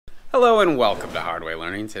Hello and welcome to Hard Way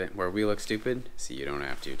Learning, today, where we look stupid so you don't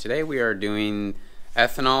have to. Today we are doing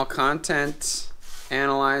ethanol content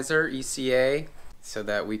analyzer, ECA, so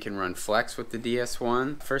that we can run flex with the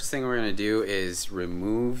DS1. First thing we're going to do is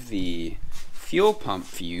remove the fuel pump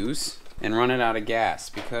fuse and run it out of gas,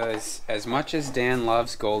 because as much as Dan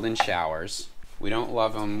loves golden showers, we don't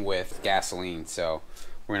love them with gasoline. So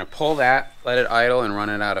we're going to pull that, let it idle, and run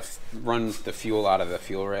the fuel out of the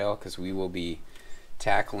fuel rail, because we will be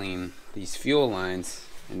tackling these fuel lines,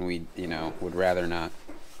 and we, would rather not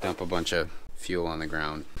dump a bunch of fuel on the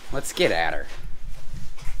ground. Let's get at her.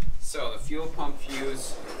 So the fuel pump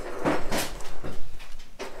fuse,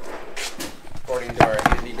 according to our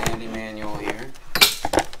handy dandy manual here,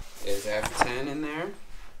 is F10 in there.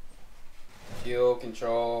 Fuel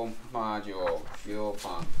control module, fuel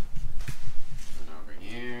pump. And over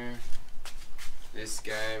here, this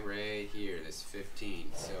guy right here, this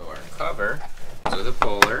 15. So our cover is with a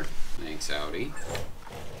puller. Thanks, Audi.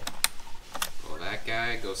 Pull that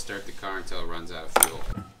guy, go start the car until it runs out of fuel.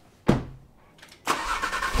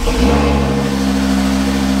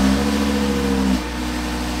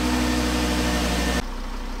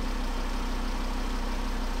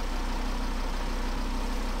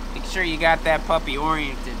 Make sure you got that puppy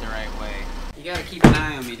oriented the right way. You gotta keep an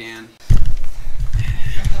eye on me, Dan.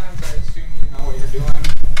 Sometimes I assume you know what you're doing,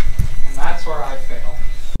 and that's where I fail.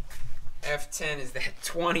 F10 is that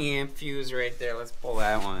 20 amp fuse right there. Let's pull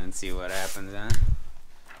that one and see what happens, huh?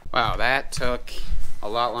 Wow, that took a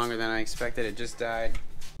lot longer than I expected. It just died.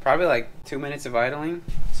 Probably like 2 minutes of idling.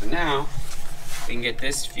 So now we can get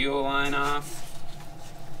this fuel line off,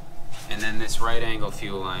 and then this right angle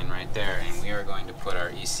fuel line right there, and we are going to put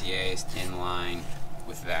our ECAs in line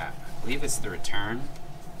with that. I believe it's the return.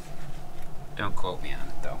 Don't quote me on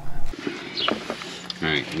it though.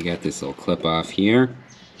 Alright, we got this little clip off here.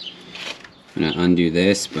 I'm going to undo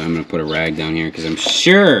this, but I'm going to put a rag down here because I'm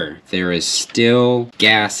sure there is still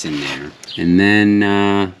gas in there. And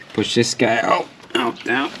then push this guy out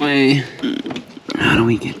that way. How do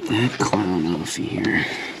we get that clown off of here?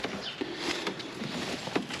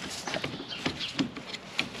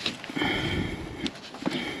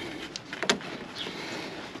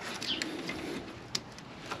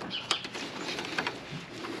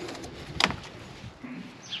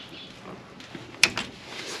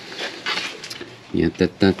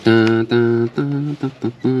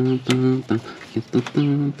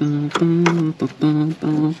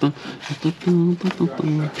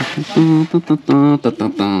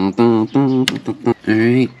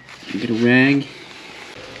 Alright, get a rag.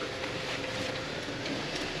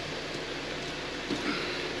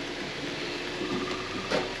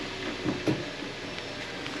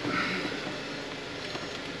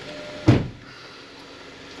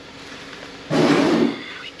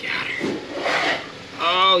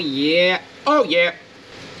 Oh yeah! Oh yeah!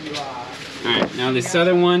 Alright, now this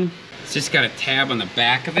other one, it's just got a tab on the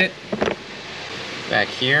back of it. Back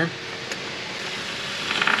here.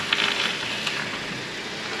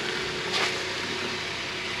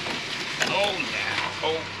 Oh yeah!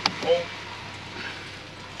 Oh!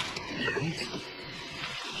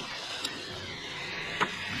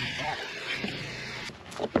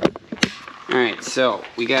 Alright, so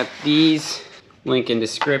we got these, link in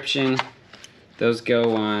description. Those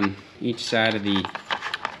go on each side of the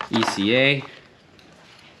ECA.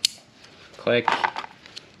 Click,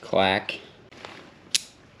 clack.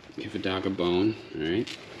 Give a dog a bone.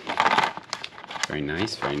 Alright. Very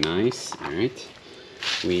nice, very nice. Alright.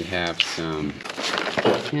 We have some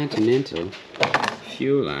Continental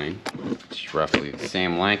fuel line, which is roughly the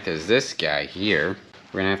same length as this guy here.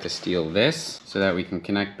 We're gonna have to steal this so that we can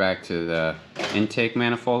connect back to the intake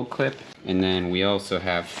manifold clip. And then we also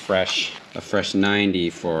have a fresh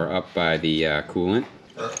 90 for up by the coolant.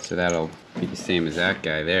 So that'll be the same as that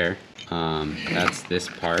guy there. That's this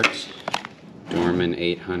part, Dorman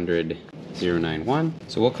 800-091.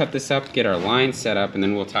 So we'll cut this up, get our line set up, and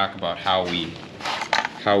then we'll talk about how we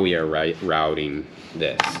are routing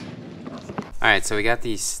this. Alright, so we got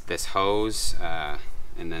this hose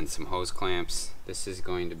and then some hose clamps. This is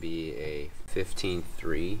going to be a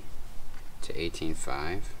 15.3 to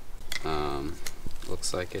 18.5.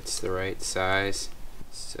 Looks like it's the right size.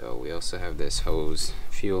 So we also have this hose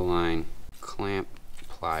fuel line clamp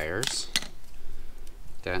pliers.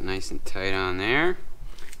 That nice and tight on there.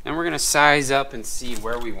 And we're gonna size up and see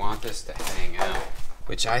where we want this to hang out,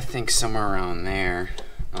 which I think somewhere around there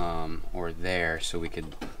or there, so we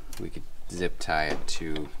could zip tie it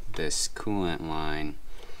to this coolant line.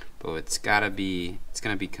 But it's gonna be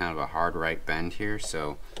kind of a hard right bend here,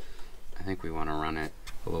 so I think we want to run it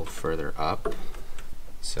a little further up.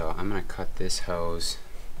 So I'm gonna cut this hose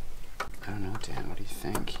I don't know, Dan, what do you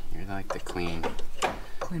think? You're like the clean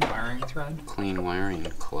wiring thread. Clean wiring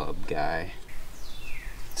club guy.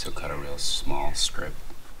 So cut a real small strip.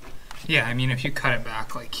 Yeah, I mean, if you cut it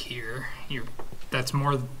back like here, that's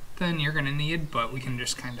more than you're gonna need, but we can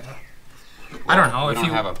just kind of. Well, I don't know we if don't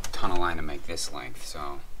you have a ton of line to make this length,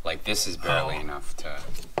 so like this is barely enough to.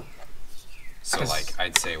 So like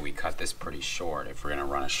I'd say we cut this pretty short if we're gonna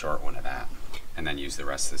run a short one of that, and then use the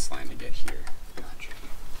rest of this line to get here. Gotcha.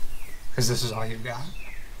 Because this is all you've got.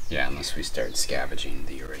 Yeah, unless we start scavenging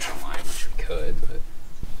the original line, which we could, but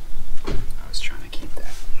I was trying to keep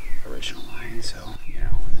that original line, so you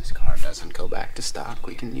know when this car doesn't go back to stock,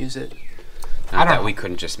 we can use it. Not that we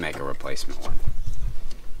couldn't just make a replacement one.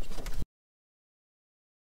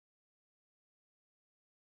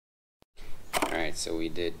 Alright, so you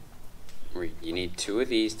need 2 of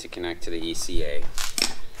these to connect to the ECA.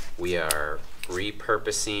 We are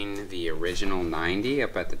repurposing the original 90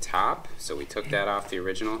 up at the top, so we took that off the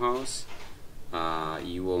original hose.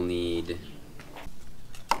 You will need,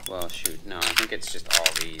 well shoot, no, I think it's just all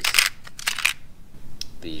these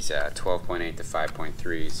 12.8 to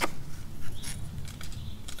 5.3s.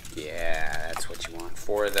 Yeah, that's what you want.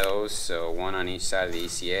 4 of those, so 1 on each side of the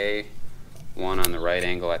ECA, 1 on the right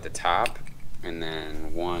angle at the top, and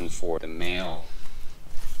then 1 for the male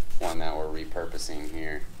one that we're repurposing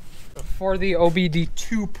here. For the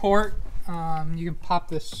OBD2 port, you can pop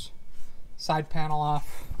this side panel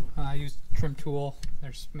off, use the trim tool.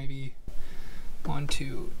 There's maybe 1,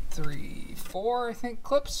 2, 3, 4, I think,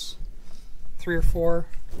 clips. 3 or 4,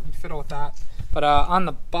 you fiddle with that. But on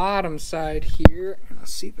the bottom side here,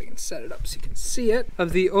 let's see if I can set it up so you can see it,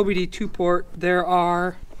 of the OBD2 port, there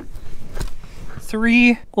are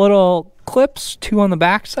 3 little clips, 2 on the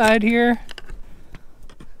back side here,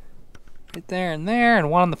 right there and there, and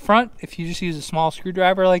 1 on the front. If you just use a small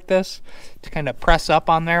screwdriver like this to kind of press up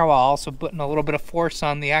on there while also putting a little bit of force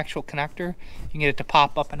on the actual connector, you can get it to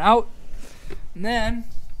pop up and out. And then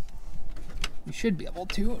you should be able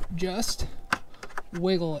to just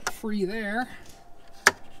wiggle it free there,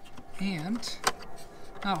 and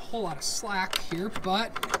not a whole lot of slack here,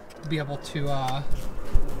 but be able to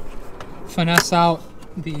finesse out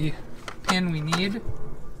the pin we need.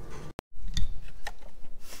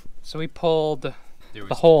 So we pulled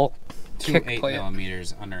the whole 2 kick 8 plate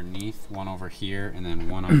millimeters underneath, 1 over here, and then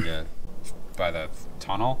 1 on the by the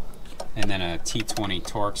tunnel, and then a T20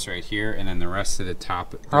 Torx right here, and then the rest of the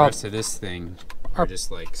top, the rest of this thing are just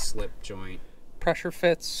like slip joint pressure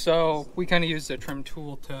fits. So we kind of use the trim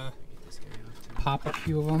tool to pop a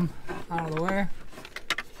few of them out of the way.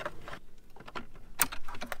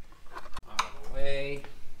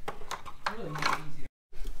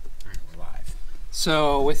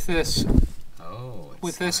 So with this,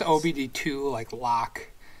 OBD2 like lock,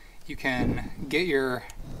 you can get your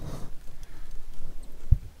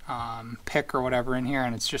pick or whatever in here,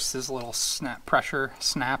 and it's just this little pressure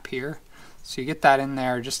snap here. So you get that in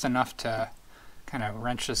there just enough to kind of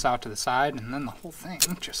wrench this out to the side, and then the whole thing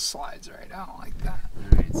just slides right out like that.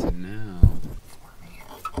 Alright, so now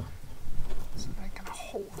so I can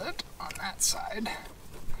hold it on that side,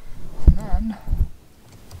 and then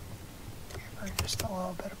give her just a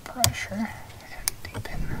little bit of pressure and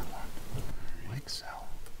deepen that one, like so.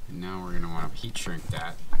 And now we're going to want to heat shrink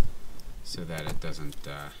that so that it doesn't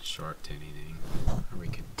short to anything. Or we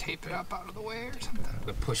could Tape it up out of the way or something.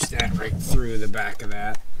 we'll push that right through the back of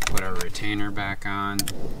that, put our retainer back on,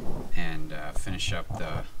 and finish up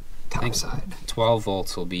the Top side. 12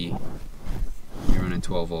 volts will be, you're running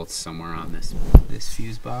 12 volts somewhere on this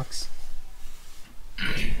fuse box.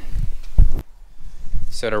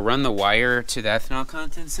 So to run the wire to the ethanol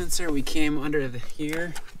content sensor, we came under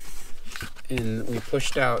here and we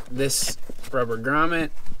pushed out this rubber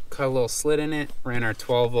grommet, cut a little slit in it, ran our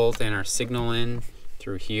 12 volt and our signal in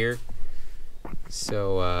through here.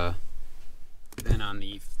 So then on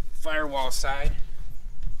the firewall side,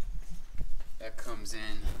 that comes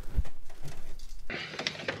in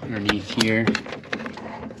underneath here,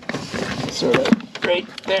 sort of right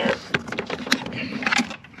there.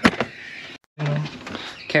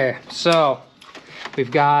 Okay, so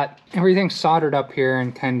we've got everything soldered up here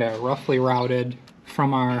and kind of roughly routed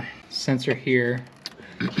from our sensor here.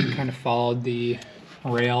 Kind of followed the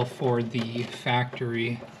rail for the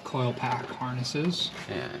factory coil pack harnesses.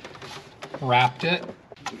 Yeah. Wrapped it.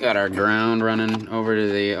 Got our ground running over to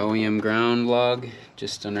the OEM ground lug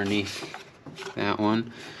just underneath that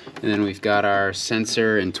one, and then we've got our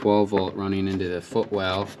sensor and 12 volt running into the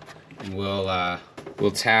footwell, and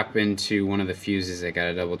we'll tap into one of the fuses. I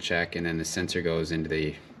gotta double check, and then the sensor goes into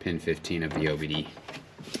the pin 15 of the OBD.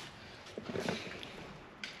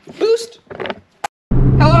 Boost!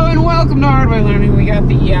 Hello and welcome Welcome to Hardware Learning. We got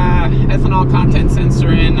the ethanol content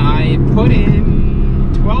sensor in. I put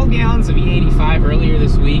in 12 gallons of E85 earlier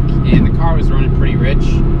this week, and the car was running pretty rich.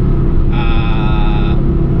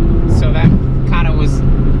 So that kind of was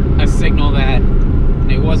a signal that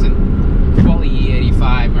it wasn't fully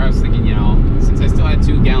E85. I was thinking, you know, since I still had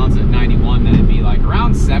 2 gallons at 91, that it'd be like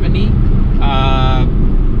around 70.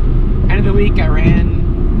 End of the week, I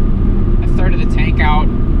ran a third of the tank out,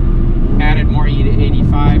 added more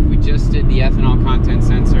E85. We just did the ethanol content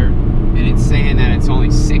sensor, and it's saying that it's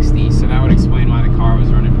only 60, so that would explain why the car was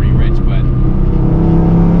running pretty rich. But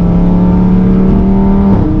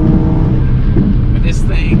this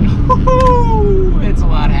thing, it's a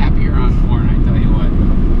lot happier on corn, I tell you what.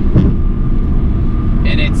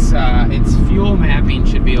 And its fuel mapping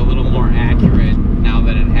should be a little more accurate now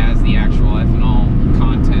that it has the actual ethanol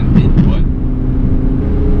content input.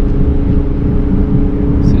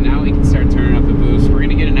 So now we can start turning up the boost. We're going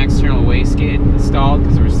to get an external wastegate installed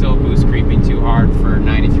because we're still boost creeping too hard for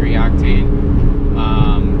 93 octane.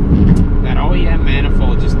 That OEM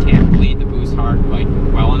manifold just can't bleed the boost hard like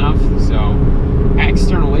well enough. So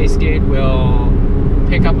external wastegate will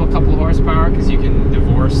pick up a couple horsepower because you can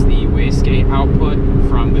divorce the wastegate output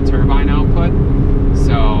from the turbine output.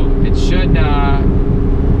 So it should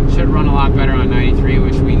run a lot better on 93,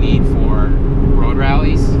 which we need for road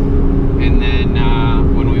rallies. And then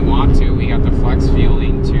when we want to, we got the flex fuel